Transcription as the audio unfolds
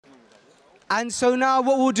And so now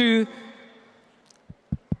what we'll do,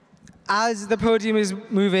 as the podium is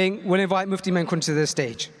moving, we'll invite Mufti Menk to the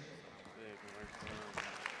stage.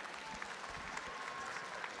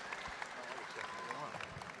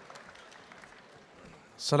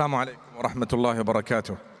 Assalamu alaikum wa rahmatullahi wa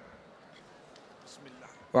barakatuh.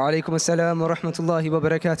 Wa alaikum assalam wa rahmatullahi wa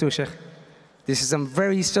barakatuh, Sheikh. This is some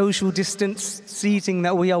very social distance seating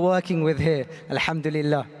that we are working with here,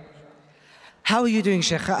 alhamdulillah. How are you doing,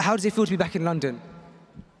 Sheikh? How does it feel to be back in London?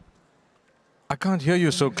 I can't hear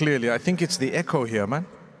you so clearly. I think it's the echo here, man.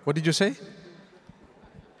 What did you say?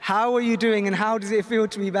 How are you doing and how does it feel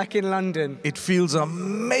to be back in London? It feels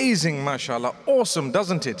amazing, mashallah. Awesome,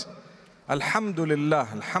 doesn't it? Alhamdulillah,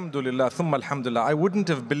 alhamdulillah, thumma alhamdulillah. I wouldn't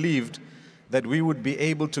have believed that we would be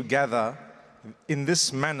able to gather in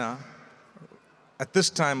this manner at this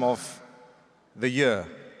time of the year,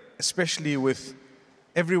 especially with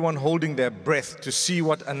everyone holding their breath to see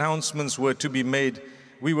what announcements were to be made.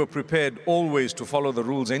 We were prepared always to follow the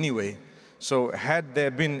rules anyway. So had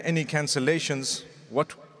there been any cancellations,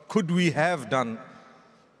 what could we have done?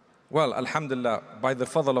 Well, alhamdulillah, by the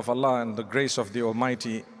fadl of Allah and the grace of the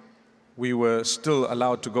Almighty, we were still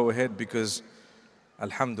allowed to go ahead because,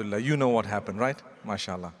 alhamdulillah, you know what happened, right?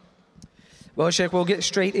 MashaAllah. Well, Sheikh, we'll get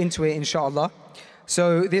straight into it, inshallah.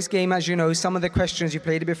 So this game, as you know, some of the questions you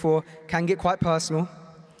played it before can get quite personal.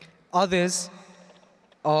 Others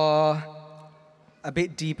are a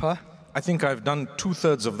bit deeper. I think I've done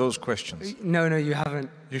 2/3 of those questions. No, you haven't.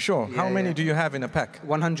 You sure? Yeah, How many do you have in a pack?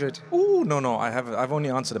 100. Oh, no, I've only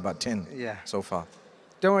answered about 10 Yeah. so far.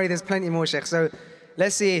 Don't worry, there's plenty more, Sheikh. So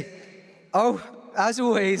let's see. Oh, as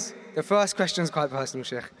always, the first question is quite personal,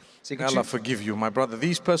 Sheikh. So you can Allah forgive you, my brother.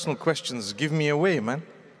 These personal questions give me away, man.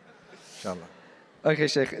 Inshallah. Okay,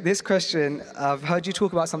 Sheikh. This question, I've heard you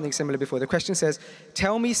talk about something similar before. The question says,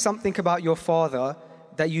 tell me something about your father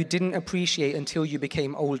that you didn't appreciate until you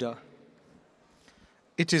became older.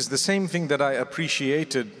 It is the same thing that I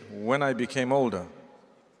appreciated when I became older.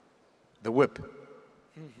 The whip.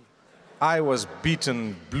 I was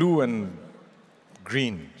beaten blue and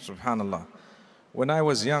green, subhanallah. When I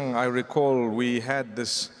was young, I recall we had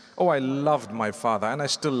this, I loved my father and I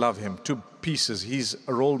still love him to pieces. He's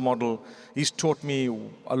a role model. He's taught me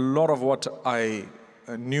a lot of what I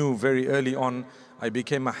knew very early on. I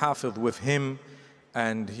became a hafiz with him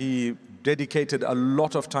and he dedicated a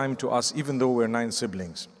lot of time to us, even though we're 9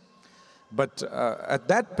 siblings. But at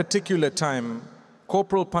that particular time,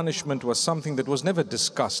 corporal punishment was something that was never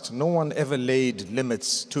discussed. No one ever laid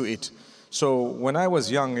limits to it. So when I was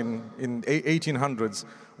young in 1800s,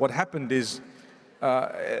 what happened is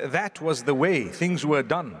that was the way things were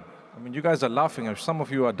done. I mean, you guys are laughing. Some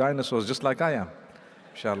of you are dinosaurs just like I am,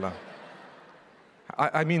 inshallah.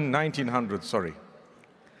 I mean 1900s, sorry.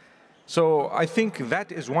 So I think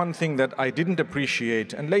that is one thing that I didn't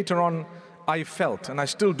appreciate. And later on, I felt, and I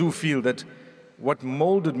still do feel, that what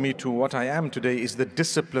molded me to what I am today is the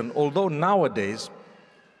discipline. Although nowadays,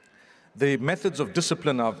 the methods of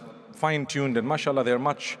discipline are fine-tuned and mashallah, they're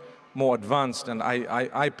much more advanced. And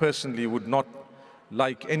I personally would not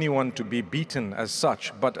like anyone to be beaten as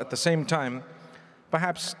such. But at the same time,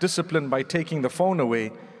 perhaps discipline by taking the phone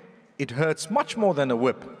away, it hurts much more than a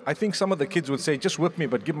whip. I think some of the kids would say, just whip me,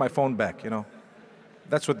 but give my phone back, you know.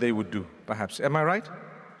 That's what they would do, perhaps. Am I right?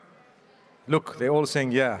 Look, they're all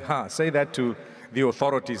saying, yeah, say that to the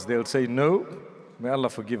authorities. They'll say, no. May Allah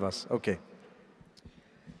forgive us. Okay.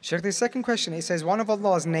 Sheikh, the second question, it says, one of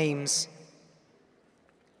Allah's names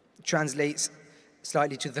translates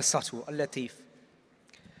slightly to the subtle, Al-Latif.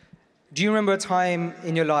 Do you remember a time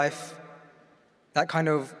in your life that kind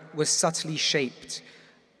of was subtly shaped?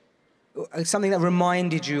 Something that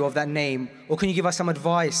reminded you of that name? Or can you give us some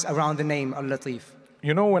advice around the name Al-Latif?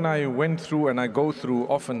 You know, when I went through and I go through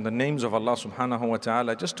often the names of Allah subhanahu wa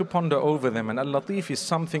ta'ala, just to ponder over them, and Al-Latif is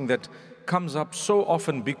something that comes up so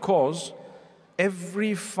often because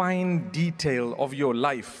every fine detail of your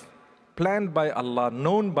life, planned by Allah,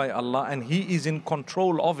 known by Allah, and He is in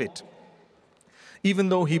control of it. Even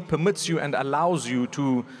though He permits you and allows you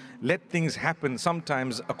to let things happen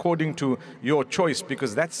sometimes according to your choice,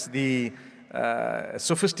 because that's the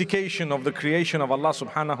sophistication of the creation of Allah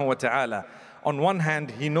subhanahu wa ta'ala. On one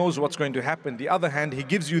hand, He knows what's going to happen. The other hand, He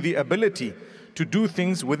gives you the ability to do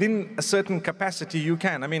things within a certain capacity you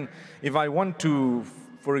can. I mean, if I want to,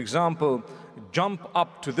 for example, jump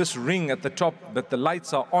up to this ring at the top that the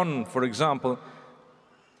lights are on, for example,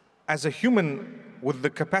 as a human with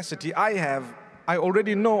the capacity I have, I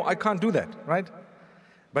already know I can't do that, right?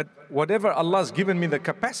 But whatever Allah's given me the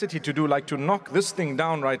capacity to do, like to knock this thing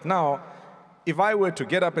down right now, if I were to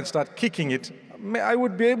get up and start kicking it, I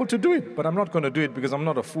would be able to do it, but I'm not going to do it because I'm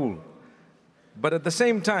not a fool. But at the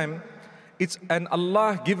same time, it's an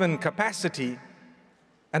Allah-given capacity,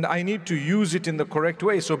 and I need to use it in the correct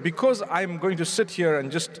way. So because I'm going to sit here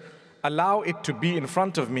and just allow it to be in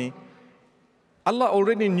front of me, Allah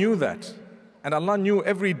already knew that. And Allah knew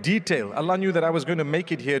every detail. Allah knew that I was going to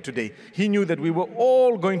make it here today. He knew that we were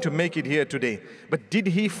all going to make it here today. But did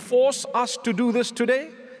He force us to do this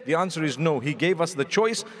today? The answer is no. He gave us the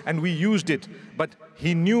choice and we used it. But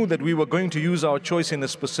He knew that we were going to use our choice in a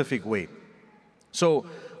specific way. So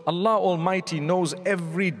Allah Almighty knows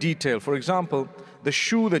every detail. For example, the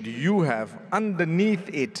shoe that you have, underneath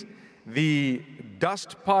it, the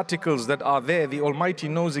dust particles that are there, the Almighty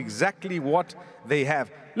knows exactly what they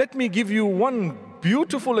have. Let me give you one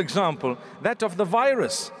beautiful example, that of the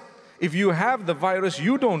virus. If you have the virus,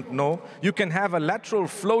 you don't know, you can have a lateral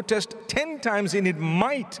flow test 10 times and it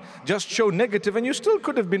might just show negative and you still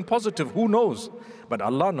could have been positive, who knows? But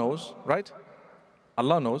Allah knows, right?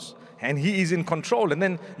 Allah knows, and He is in control. And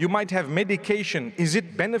then you might have medication, is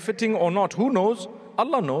it benefiting or not? Who knows?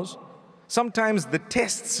 Allah knows. Sometimes the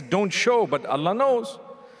tests don't show, but Allah knows.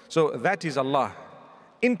 So that is Allah.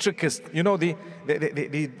 Intricate, you know, the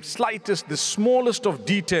slightest, the smallest of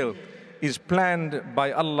detail is planned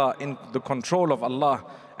by Allah, in the control of Allah,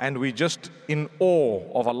 and we just in awe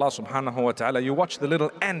of Allah subhanahu wa ta'ala. You watch the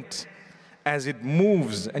little ant as it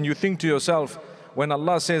moves and you think to yourself, when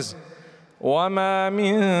Allah says, وَمَا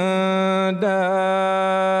مِن دَابَّةٍ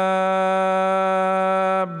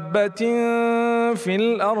فِي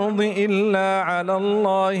الْأَرْضِ إِلَّا عَلَى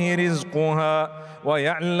اللَّهِ رِزْقُهَا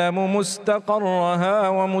وَيَعْلَمُ مُسْتَقَرَّهَا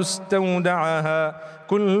وَمُسْتَوْدَعَهَا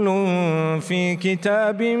كُلٌّ فِي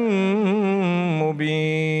كِتَابٍ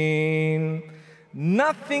مُبِينٍ.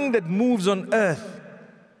 Nothing that moves on earth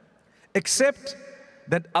except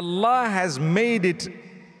that Allah has made it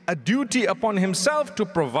a duty upon Himself to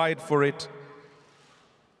provide for it.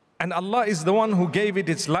 And Allah is the one who gave it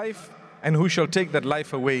its life and who shall take that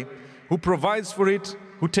life away, who provides for it,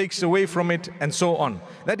 who takes away from it, and so on.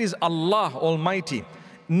 That is Allah Almighty.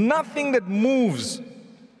 Nothing that moves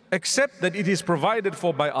except that it is provided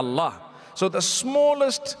for by Allah. So the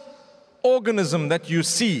smallest organism that you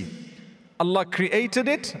see, Allah created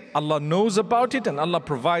it, Allah knows about it, and Allah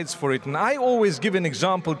provides for it. And I always give an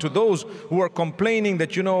example to those who are complaining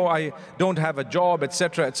that, you know, I don't have a job,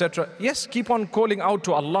 etc., etc. Yes, keep on calling out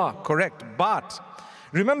to Allah, correct. But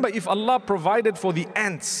remember, if Allah provided for the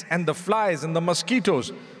ants and the flies and the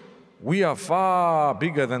mosquitoes, we are far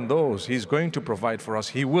bigger than those. He's going to provide for us.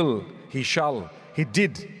 He will, He shall, He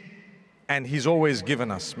did, and He's always given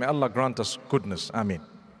us. May Allah grant us goodness. Ameen.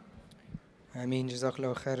 Ameen.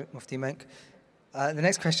 Jazakallahu khair, Mufti Menk. The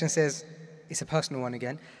next question says, it's a personal one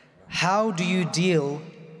again. How do you deal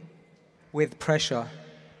with pressure?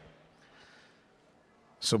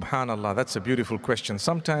 Subhanallah, that's a beautiful question.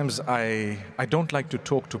 Sometimes I don't like to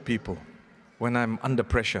talk to people when I'm under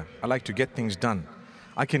pressure. I like to get things done.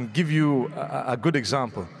 I can give you a good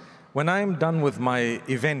example. When I'm done with my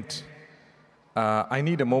event, I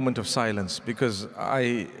need a moment of silence because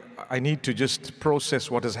I need to just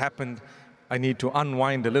process what has happened. I need to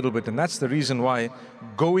unwind a little bit, and that's the reason why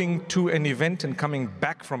going to an event and coming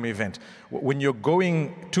back from event. When you're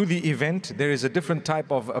going to the event, there is a different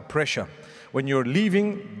type of pressure. When you're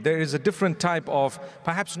leaving, there is a different type of,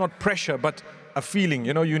 perhaps not pressure, but a feeling.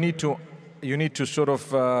 You know, you need to sort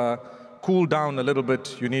of cool down a little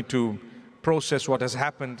bit. You need to process what has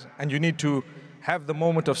happened, and you need to have the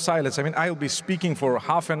moment of silence. I mean, I'll be speaking for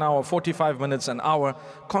half an hour, 45 minutes, an hour,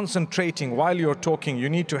 concentrating while you're talking. You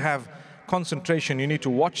need to have concentration, you need to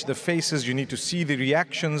watch the faces, you need to see the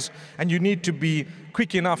reactions, and you need to be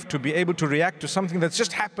quick enough to be able to react to something that's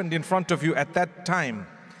just happened in front of you at that time.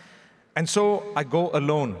 And so I go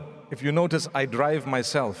alone. If you notice, I drive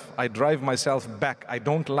myself back. I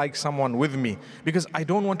don't like someone with me because I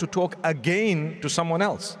don't want to talk again to someone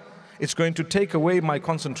else. It's going to take away my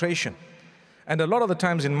concentration. And a lot of the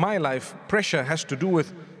times in my life, pressure has to do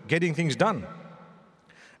with getting things done.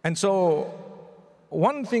 And so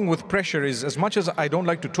one thing with pressure is, as much as I don't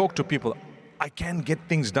like to talk to people, I can get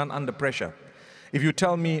things done under pressure. If you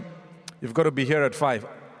tell me, you've got to be here at 5,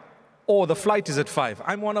 or the flight is at 5,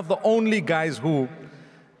 I'm one of the only guys who,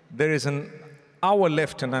 there is an hour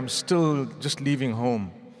left and I'm still just leaving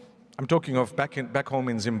home. I'm talking of back home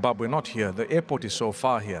in Zimbabwe, not here. The airport is so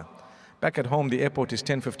far here. Back at home, the airport is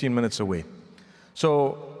 10, 15 minutes away.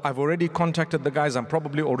 So I've already contacted the guys, I'm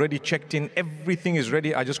probably already checked in, everything is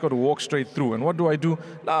ready, I just got to walk straight through. And what do?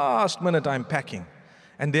 Last minute I'm packing.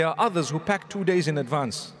 And there are others who pack 2 days in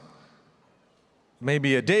advance,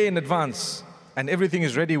 maybe a day in advance, and everything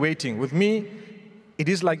is ready waiting. With me, it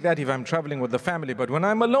is like that if I'm traveling with the family, but when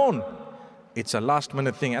I'm alone, It's a last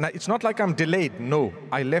minute thing. And it's not like I'm delayed. No,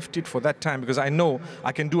 I left it for that time because I know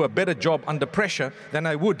I can do a better job under pressure than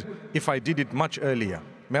I would if I did it much earlier.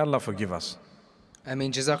 May Allah forgive us. I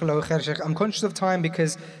mean, Jazakallahu khair, Sheikh. I'm conscious of time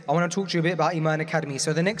because I want to talk to you a bit about Iman Academy.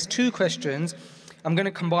 So the next two questions I'm going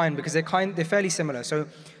to combine because they're fairly similar. So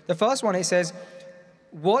the first one, it says,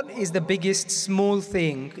 what is the biggest small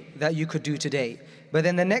thing that you could do today? But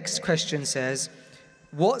then the next question says,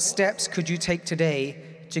 what steps could you take today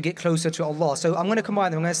to get closer to Allah? So I'm going to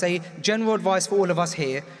combine them. I'm going to say general advice for all of us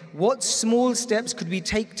here. What small steps could we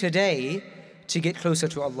take today to get closer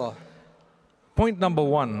to Allah? Point number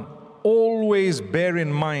one, always bear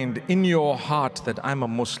in mind in your heart that I'm a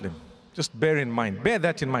Muslim. Just bear in mind, bear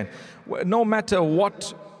that in mind. No matter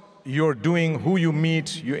what you're doing, who you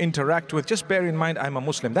meet, you interact with, just bear in mind I'm a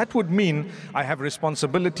Muslim. That would mean I have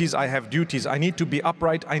responsibilities, I have duties, I need to be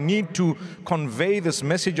upright, I need to convey this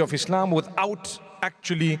message of Islam without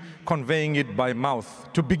actually conveying it by mouth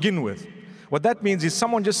to begin with. What that means is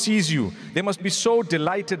someone just sees you. They must be so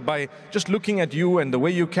delighted by just looking at you and the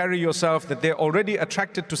way you carry yourself that they're already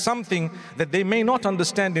attracted to something that they may not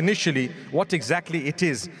understand initially what exactly it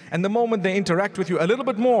is. And the moment they interact with you a little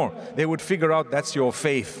bit more, they would figure out that's your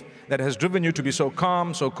faith that has driven you to be so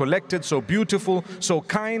calm, so collected, so beautiful, so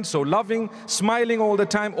kind, so loving, smiling all the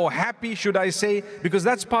time, or happy, should I say, because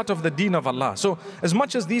that's part of the deen of Allah. So as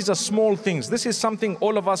much as these are small things, this is something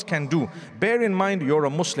all of us can do. Bear in mind you're a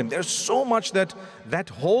Muslim. There's so much that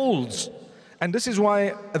holds. And this is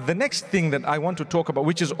why the next thing that I want to talk about,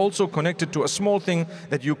 which is also connected to a small thing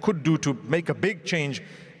that you could do to make a big change,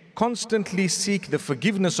 constantly seek the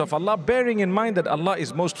forgiveness of Allah, bearing in mind that Allah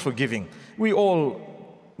is most forgiving. We all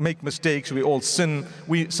make mistakes, we all sin,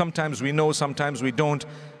 sometimes we know, sometimes we don't.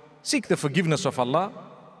 Seek the forgiveness of Allah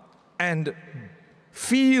and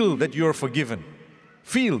feel that you're forgiven.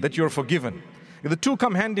 Feel that you're forgiven. The two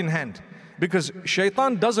come hand in hand, because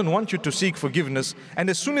shaitan doesn't want you to seek forgiveness, and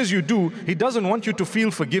as soon as you do, he doesn't want you to feel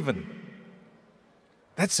forgiven.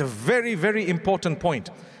 That's a very, very important point.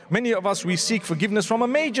 Many of us, we seek forgiveness from a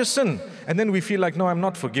major sin, and then we feel like, no, I'm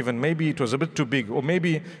not forgiven. Maybe it was a bit too big, or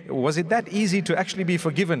maybe, was it that easy to actually be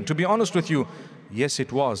forgiven? To be honest with you, yes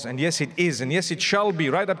it was, and yes it is, and yes it shall be,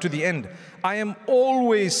 right up to the end. I am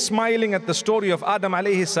always smiling at the story of Adam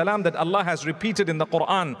alayhi salam that Allah has repeated in the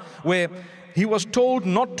Quran, where he was told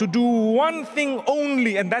not to do one thing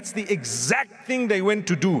only, and that's the exact thing they went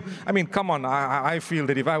to do. I mean, come on, I feel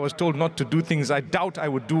that if I was told not to do things, I doubt I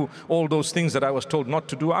would do all those things that I was told not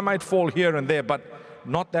to do. I might fall here and there, but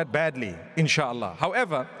not that badly, inshallah.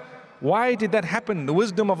 However, why did that happen? The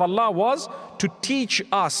wisdom of Allah was to teach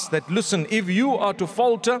us that, listen, if you are to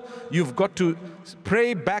falter, you've got to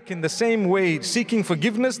pray back in the same way, seeking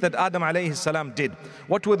forgiveness that Adam alayhi salam did.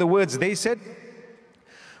 What were the words they said?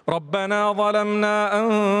 ربنا ظلمنا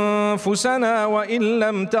أنفسنا وإن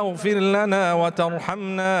لم تغفر لنا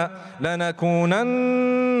وترحمنا لنكونن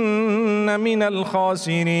من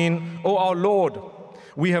الخاسرين. O our Lord,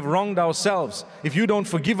 we have wronged ourselves. If you don't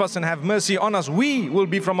forgive us and have mercy on us, we will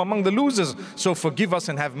be from among the losers. So forgive us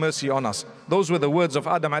and have mercy on us. Those were the words of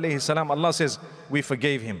Adam alayhi salam. Allah says, we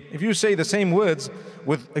forgave him. If you say the same words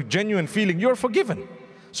with a genuine feeling, you're forgiven.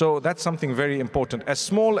 So that's something very important. As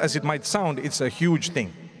small as it might sound, it's a huge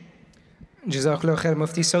thing. Jazakallah khair,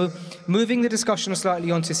 Mufti. So moving the discussion slightly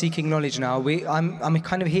on to seeking knowledge now, I'm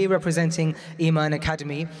kind of here representing Iman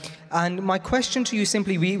Academy, and my question to you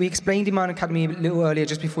simply, we explained Iman Academy a little earlier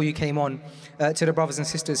just before you came on to the brothers and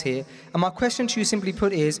sisters here, and my question to you simply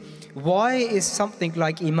put is, why is something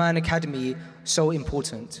like Iman Academy so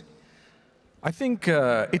important? I think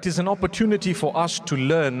it is an opportunity for us to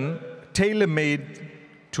learn tailor-made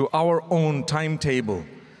to our own timetable.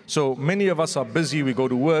 So many of us are busy, we go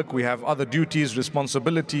to work, we have other duties,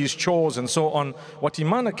 responsibilities, chores and so on. What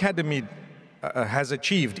Iman Academy has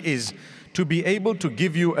achieved is to be able to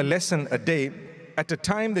give you a lesson a day at a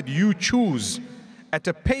time that you choose, at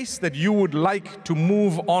a pace that you would like to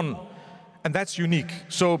move on. And that's unique.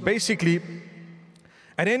 So basically,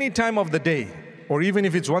 at any time of the day, or even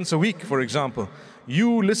if it's once a week, for example,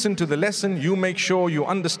 you listen to the lesson, you make sure you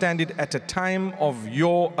understand it at a time of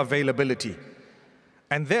your availability.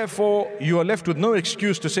 And therefore, you are left with no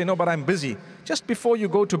excuse to say, no, but I'm busy. Just before you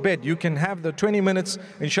go to bed, you can have the 20 minutes,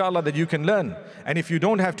 inshallah, that you can learn. And if you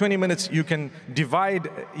don't have 20 minutes, you can divide,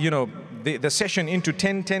 the session into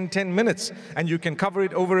 10 minutes. And you can cover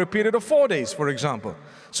it over a period of 4 days, for example.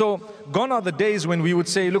 So, gone are the days when we would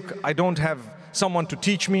say, look, I don't have someone to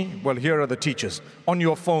teach me. Well, here are the teachers on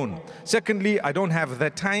your phone. Secondly, I don't have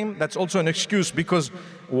that time. That's also an excuse, because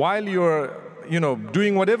while you're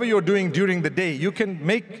doing whatever you're doing during the day, you can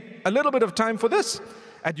make a little bit of time for this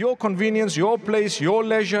at your convenience, your place, your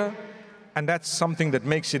leisure. And that's something that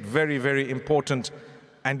makes it very, very important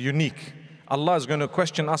and unique. Allah is going to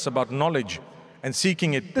question us about knowledge and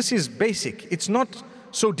seeking it. This is basic. It's not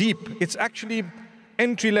so deep. It's actually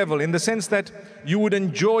entry level in the sense that you would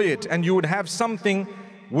enjoy it and you would have something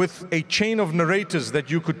with a chain of narrators that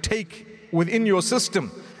you could take within your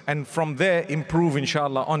system and from there improve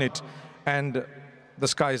inshallah on it, and the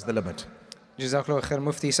sky is the limit. Jazakallah khair,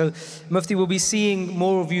 Mufti. So, Mufti, will be seeing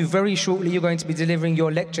more of you very shortly. You're going to be delivering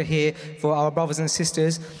your lecture here for our brothers and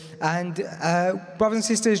sisters. And brothers and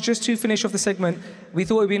sisters, just to finish off the segment, we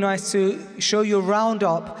thought it would be nice to show you a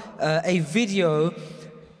roundup, a video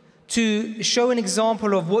to show an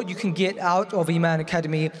example of what you can get out of Iman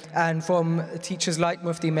Academy and from teachers like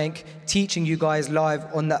Mufti Menk teaching you guys live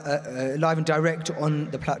on the, live and direct on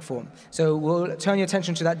the platform. So we'll turn your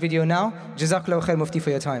attention to that video now. Jazakallah khair, Mufti,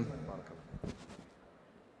 for your time.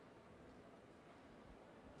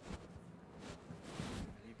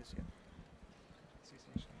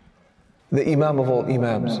 The Imam of all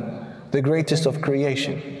Imams, the greatest of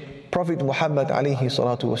creation, Prophet Muhammad alayhi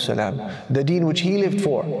salatu wasalam, the deen which he lived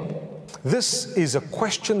for. This is a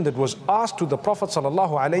question that was asked to the Prophet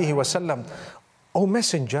sallallahu alaihi wasallam. O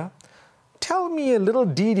Messenger, tell me a little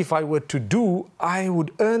deed if I were to do, I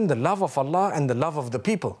would earn the love of Allah and the love of the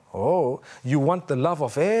people. Oh, you want the love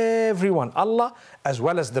of everyone, Allah as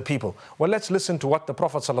well as the people. Well, let's listen to what the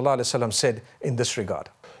Prophet sallallahu alaihi wasallam said in this regard.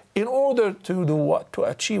 In order to do what? To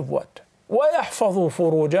achieve what? وَيَحْفَظُوا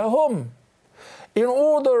فُرُوجَهُمْ. In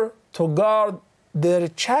order to guard their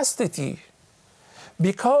chastity.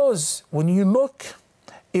 Because when you look,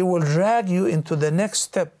 it will drag you into the next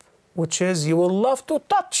step, which is you will love to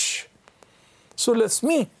touch. So let's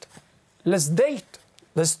meet, let's date,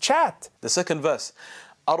 let's chat. The second verse,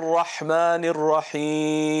 Ar-Rahman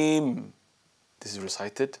Ar-Rahim. This is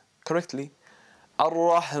recited correctly.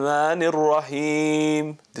 Ar-Rahman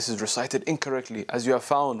Ar-Rahim. This is recited incorrectly. As you have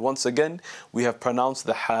found, once again, we have pronounced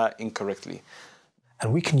the ha incorrectly.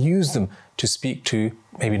 And we can use them to speak to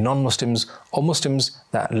maybe non-Muslims or Muslims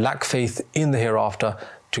that lack faith in the hereafter,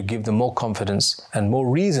 to give them more confidence and more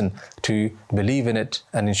reason to believe in it,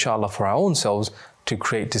 and inshallah for our own selves to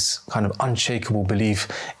create this kind of unshakable belief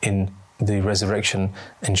in the resurrection,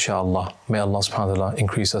 inshallah. May Allah subhanahu wa ta'ala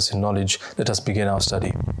increase us in knowledge. Let us begin our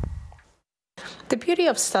study. The beauty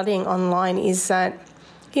of studying online is that,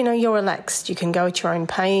 you're relaxed. You can go at your own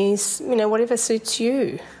pace, whatever suits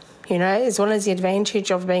you. As well as the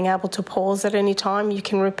advantage of being able to pause at any time, you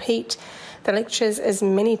can repeat the lectures as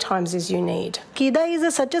many times as you need. Aqidah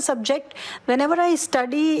is such a subject, whenever I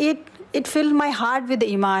study it, it fills my heart with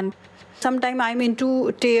Iman. Sometimes I'm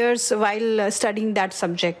into tears while studying that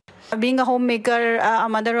subject. Being a homemaker, a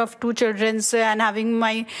mother of 2 children, and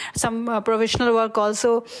having some professional work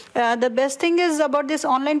also, the best thing is about this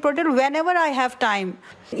online portal, whenever I have time.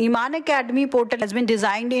 Iman Academy portal has been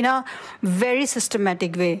designed in a very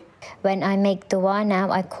systematic way. When I make dua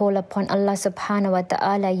now, I call upon Allah subhanahu wa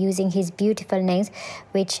ta'ala using His beautiful names,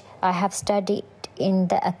 which I have studied in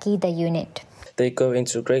the Aqidah unit. They go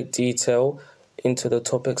into great detail into the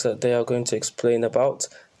topics that they are going to explain about,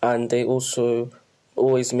 and they also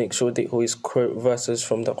always make sure they always quote verses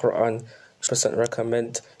from the Quran. I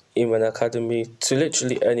recommend Iman Academy to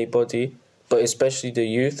literally anybody, but especially the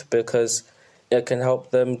youth, because it can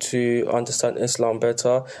help them to understand Islam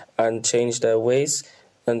better and change their ways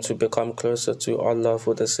and to become closer to Allah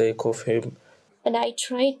for the sake of Him. And I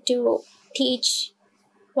tried to teach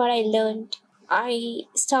what I learned. I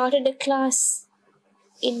started a class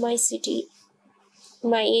in my city,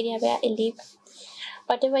 my area where I live.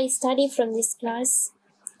 Whatever I study from this class,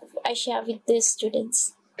 I share with the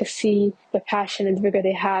students. To see the passion and the vigor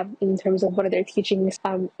they have in terms of what they're teaching,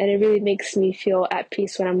 and it really makes me feel at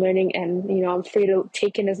peace when I'm learning, and I'm free to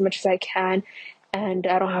take in as much as I can, and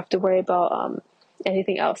I don't have to worry about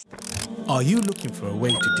anything else. Are you looking for a way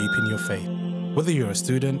to deepen your faith? Whether you're a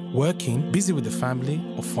student, working, busy with the family,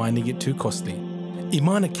 or finding it too costly,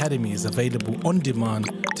 Iman Academy is available on demand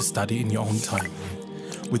to study in your own time.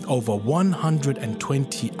 With over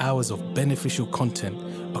 120 hours of beneficial content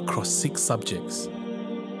across 6 subjects.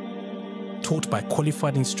 Taught by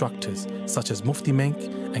qualified instructors such as Mufti Menk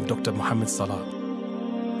and Dr. Muhammad Salah.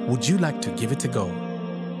 Would you like to give it a go?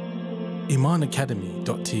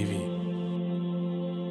 imanacademy.tv